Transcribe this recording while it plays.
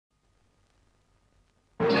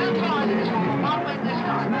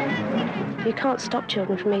You can't stop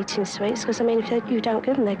children from eating sweets because, I mean, if you don't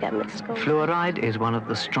give them, they get them at school. Fluoride is one of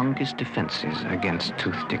the strongest defences against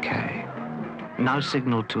tooth decay. Now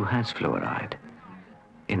Signal 2 has fluoride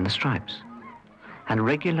in the stripes. And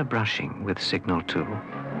regular brushing with Signal 2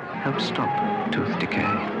 helps stop tooth decay.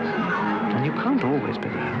 And you can't always be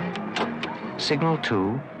there. Signal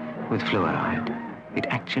 2 with fluoride, it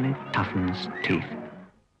actually toughens teeth.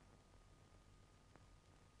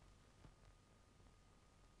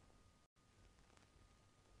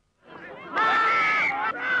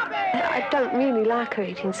 I don't really like her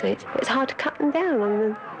eating sweets. It's hard to cut them down on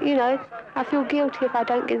them. You know, I feel guilty if I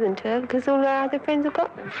don't give them to her because all her other friends have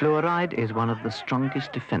got them. Fluoride is one of the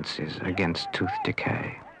strongest defences against tooth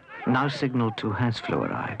decay. Now Signal 2 has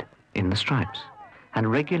fluoride in the stripes. And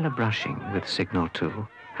regular brushing with Signal 2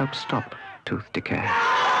 helps stop tooth decay.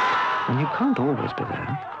 And you can't always be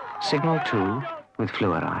there. Signal 2 with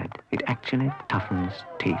fluoride, it actually toughens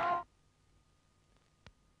teeth.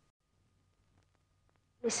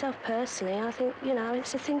 Myself personally, I think, you know,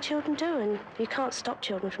 it's a thing children do, and you can't stop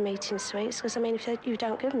children from eating sweets because, I mean, if you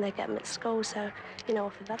don't give them, they get them at school, so, you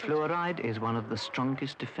know, for that. Fluoride is one of the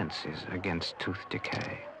strongest defences against tooth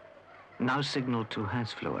decay. Now Signal 2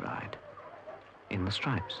 has fluoride in the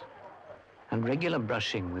stripes. And regular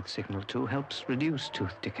brushing with Signal 2 helps reduce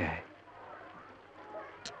tooth decay.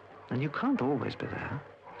 And you can't always be there.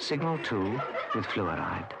 Signal 2 with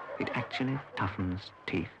fluoride, it actually toughens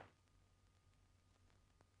teeth.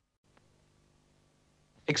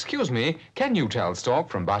 Excuse me, can you tell Stork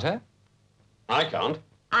from butter? I can't.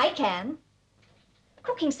 I can.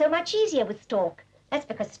 Cooking's so much easier with Stork. That's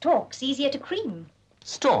because Stork's easier to cream.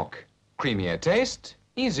 Stork, creamier taste,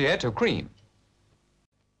 easier to cream.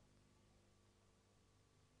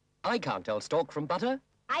 I can't tell Stork from butter.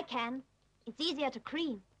 I can. It's easier to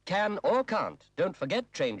cream. Can or can't. Don't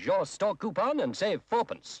forget, change your Stork coupon and save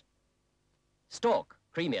 4p. Stork,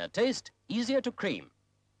 creamier taste, easier to cream.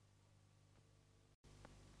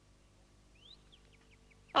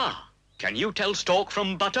 Ah, can you tell Stork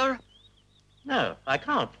from butter? No, I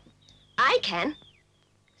can't. I can.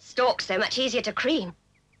 Stork's so much easier to cream.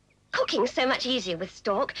 Cooking's so much easier with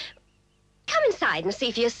Stork. Come inside and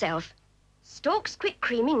see for yourself. Stork's quick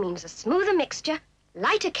creaming means a smoother mixture,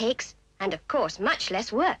 lighter cakes, and of course, much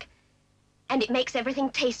less work. And it makes everything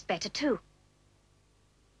taste better too.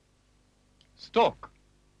 Stork,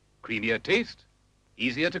 creamier taste,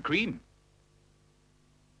 easier to cream.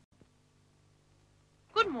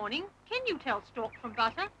 Good morning. Can you tell Stork from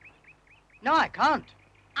butter? No, I can't.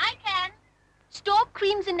 I can. Stork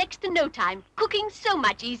creams in next to no time. Cooking's so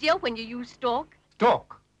much easier when you use Stork.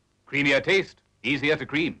 Stork, creamier taste, easier to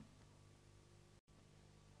cream.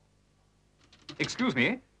 Excuse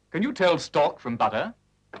me, can you tell Stork from butter?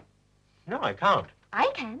 No, I can't.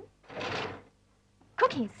 I can.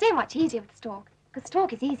 Cooking is so much easier with Stork, because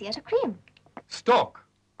Stork is easier to cream. Stork,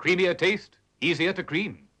 creamier taste, easier to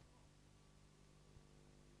cream.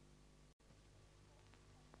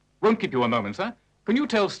 Won't keep you a moment, sir. Can you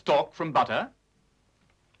tell Stork from butter?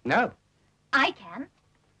 No. I can.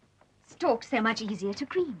 Stork's so much easier to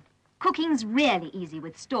cream. Cooking's really easy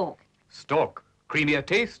with Stork. Stork, creamier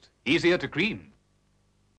taste, easier to cream.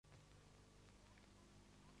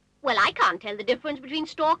 Well, I can't tell the difference between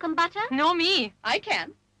Stork and butter. Nor me. I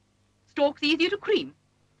can. Stork's easier to cream.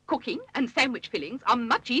 Cooking and sandwich fillings are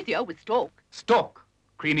much easier with Stork. Stork,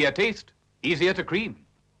 creamier taste, easier to cream.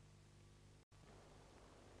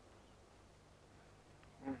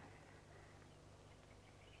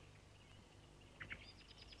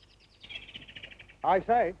 I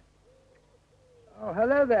say. Oh,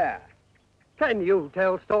 hello there. Can you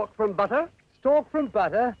tell Stork from butter? Stork from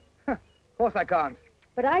butter? Of course I can't.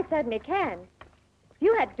 But I certainly can. If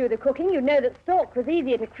you had to do the cooking, you'd know that Stork was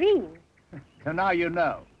easier to cream. So now you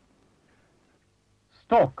know.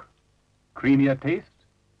 Stork, creamier taste,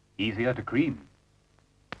 easier to cream.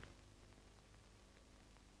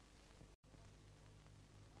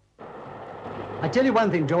 I tell you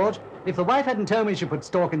one thing, George. If the wife hadn't told me she put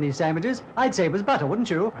Stork in these sandwiches, I'd say it was butter, wouldn't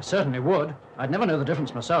you? I certainly would. I'd never know the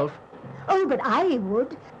difference myself. Oh, but I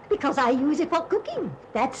would, because I use it for cooking.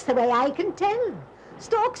 That's the way I can tell.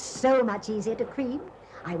 Stork's so much easier to cream.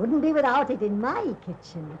 I wouldn't be without it in my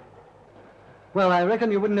kitchen. Well, I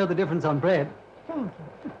reckon you wouldn't know the difference on bread. Thank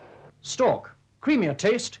you. Stork, creamier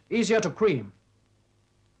taste, easier to cream.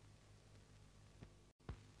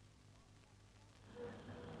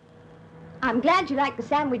 I'm glad you like the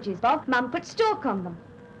sandwiches, Bob. Mum put Stork on them.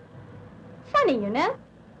 Funny, you know.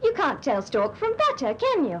 You can't tell Stork from butter,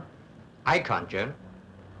 can you? I can't, Joan.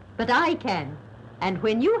 But I can. And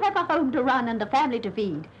when you have a home to run and a family to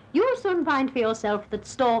feed, You'll soon find for yourself that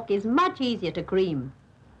Stork is much easier to cream.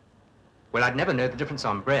 Well, I'd never know the difference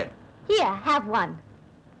on bread. Here, have one.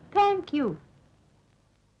 Thank you.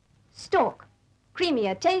 Stork.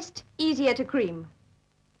 Creamier taste, easier to cream.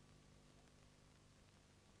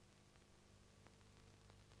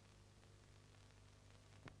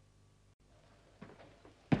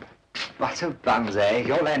 Butter buns, eh?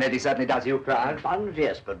 Your landlady certainly does you proud. Buns,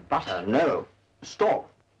 yes, but butter, no. Stork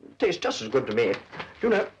tastes just as good to me. You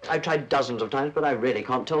know, I've tried dozens of times, but I really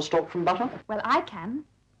can't tell stork from butter. Well, I can.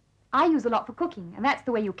 I use a lot for cooking, and that's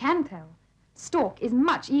the way you can tell. Stork is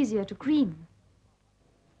much easier to cream.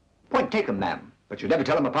 Point taken, ma'am. But you never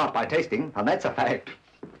tell them apart by tasting, and that's a fact.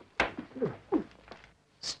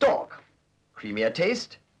 Stork. Creamier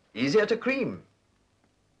taste, easier to cream.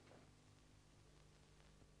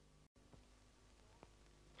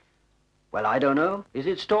 Well, I don't know. Is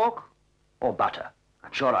it stork or butter?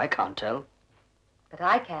 I'm sure I can't tell. But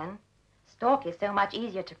I can. Stork is so much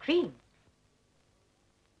easier to cream.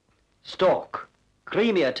 Stork.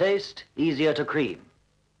 Creamier taste, easier to cream.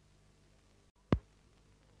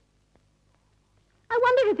 I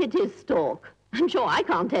wonder if it is Stork. I'm sure I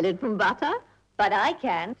can't tell it from butter. But I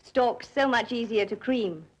can. Stork's so much easier to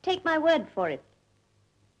cream. Take my word for it.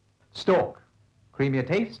 Stork. Creamier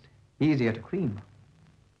taste, easier to cream.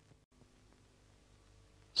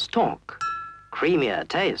 Stork. Creamier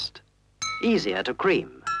taste, easier to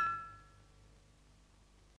cream.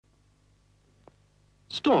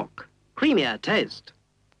 Stork. Creamier taste,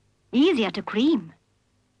 Easier to cream.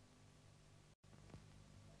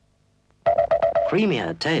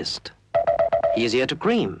 creamier taste, easier to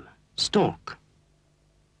cream. Stork.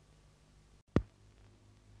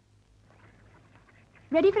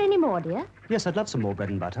 Ready for any more, dear? Yes, I'd love some more bread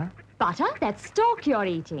and butter. Butter? That's Stork you're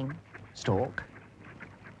eating. Stork.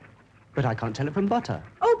 But I can't tell it from butter.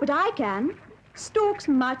 Oh, but I can. Stork's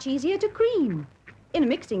much easier to cream. In a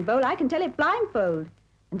mixing bowl, I can tell it blindfold.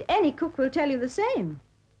 And any cook will tell you the same.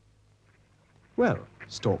 Well,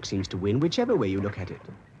 Stork seems to win whichever way you look at it.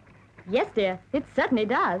 Yes, dear, it certainly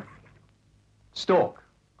does. Stork.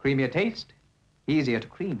 Creamier taste, easier to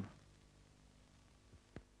cream.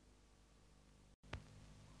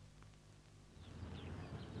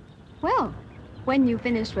 Well, when you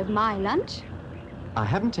finished with my lunch... I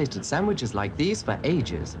haven't tasted sandwiches like these for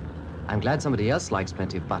ages. I'm glad somebody else likes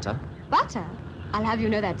plenty of butter. Butter? I'll have you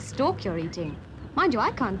know that's Stork you're eating. Mind you,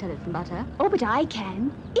 I can't tell it from butter. Oh, but I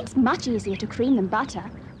can. It's much easier to cream than butter.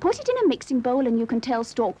 Put it in a mixing bowl and you can tell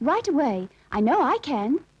Stork right away. I know I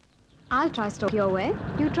can. I'll try Stork your way.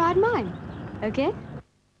 You tried mine. Okay?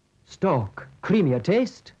 Stork. Creamier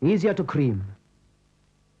taste, easier to cream.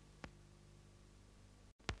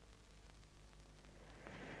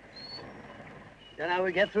 Don't know how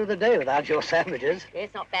we get through the day without your sandwiches.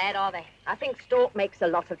 It's not bad, are they? I think Stork makes a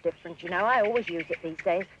lot of difference, you know. I always use it these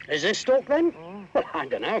days. Is this stork then? Well, I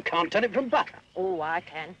don't know. I can't tell it from butter. Oh, I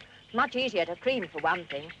can. Much easier to cream, for one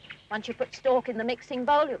thing. Once you put Stork in the mixing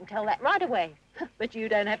bowl, you can tell that right away. But you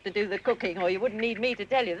don't have to do the cooking, or you wouldn't need me to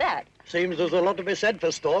tell you that. Seems there's a lot to be said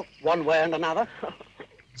for stork, one way and another.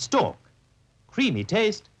 Stork. Creamy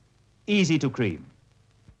taste, easy to cream.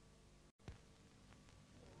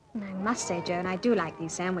 I must say, Joan, I do like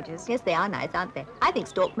these sandwiches. Yes, they are nice, aren't they? I think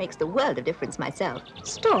Stork makes the world of difference myself.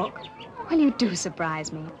 Stork? Well, you do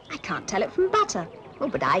surprise me. I can't tell it from butter. Oh,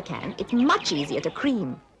 but I can. It's much easier to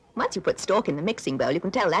cream. Once you put Stork in the mixing bowl, you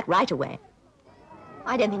can tell that right away.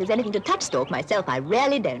 I don't think there's anything to touch Stork myself. I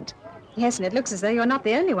rarely don't. Yes, and it looks as though you're not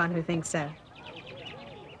the only one who thinks so.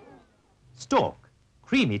 Stork.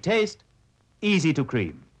 Creamy taste, easy to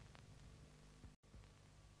cream.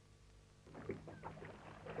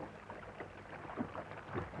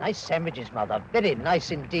 Nice sandwiches, Mother. Very nice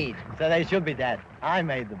indeed. So they should be, Dad. I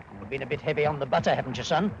made them. You've been a bit heavy on the butter, haven't you,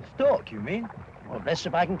 son? Stork, you mean? Well, bless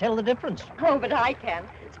if I can tell the difference. Oh, but I can.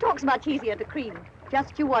 Stork's much easier to cream.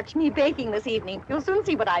 Just you watch me baking this evening. You'll soon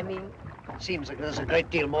see what I mean. Seems like there's a great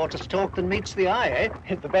deal more to stork than meets the eye, eh?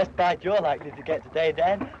 It's the best bite you're likely to get today,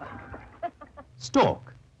 Dad.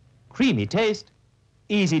 Stork. Creamy taste,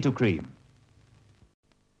 easy to cream.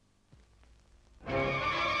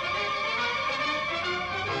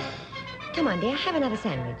 Come on, dear, have another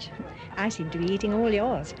sandwich. I seem to be eating all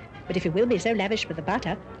yours. But if you will be so lavish with the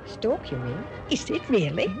butter... Stork, you mean? Is it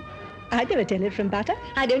really? I'd never tell it from butter.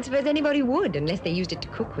 I don't suppose anybody would, unless they used it to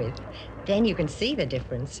cook with. Then you can see the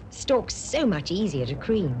difference. Stork's so much easier to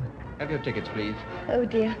cream. Have your tickets, please. Oh,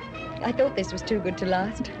 dear. I thought this was too good to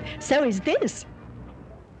last. So is this.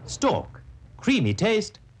 Stork. Creamy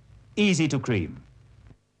taste, easy to cream.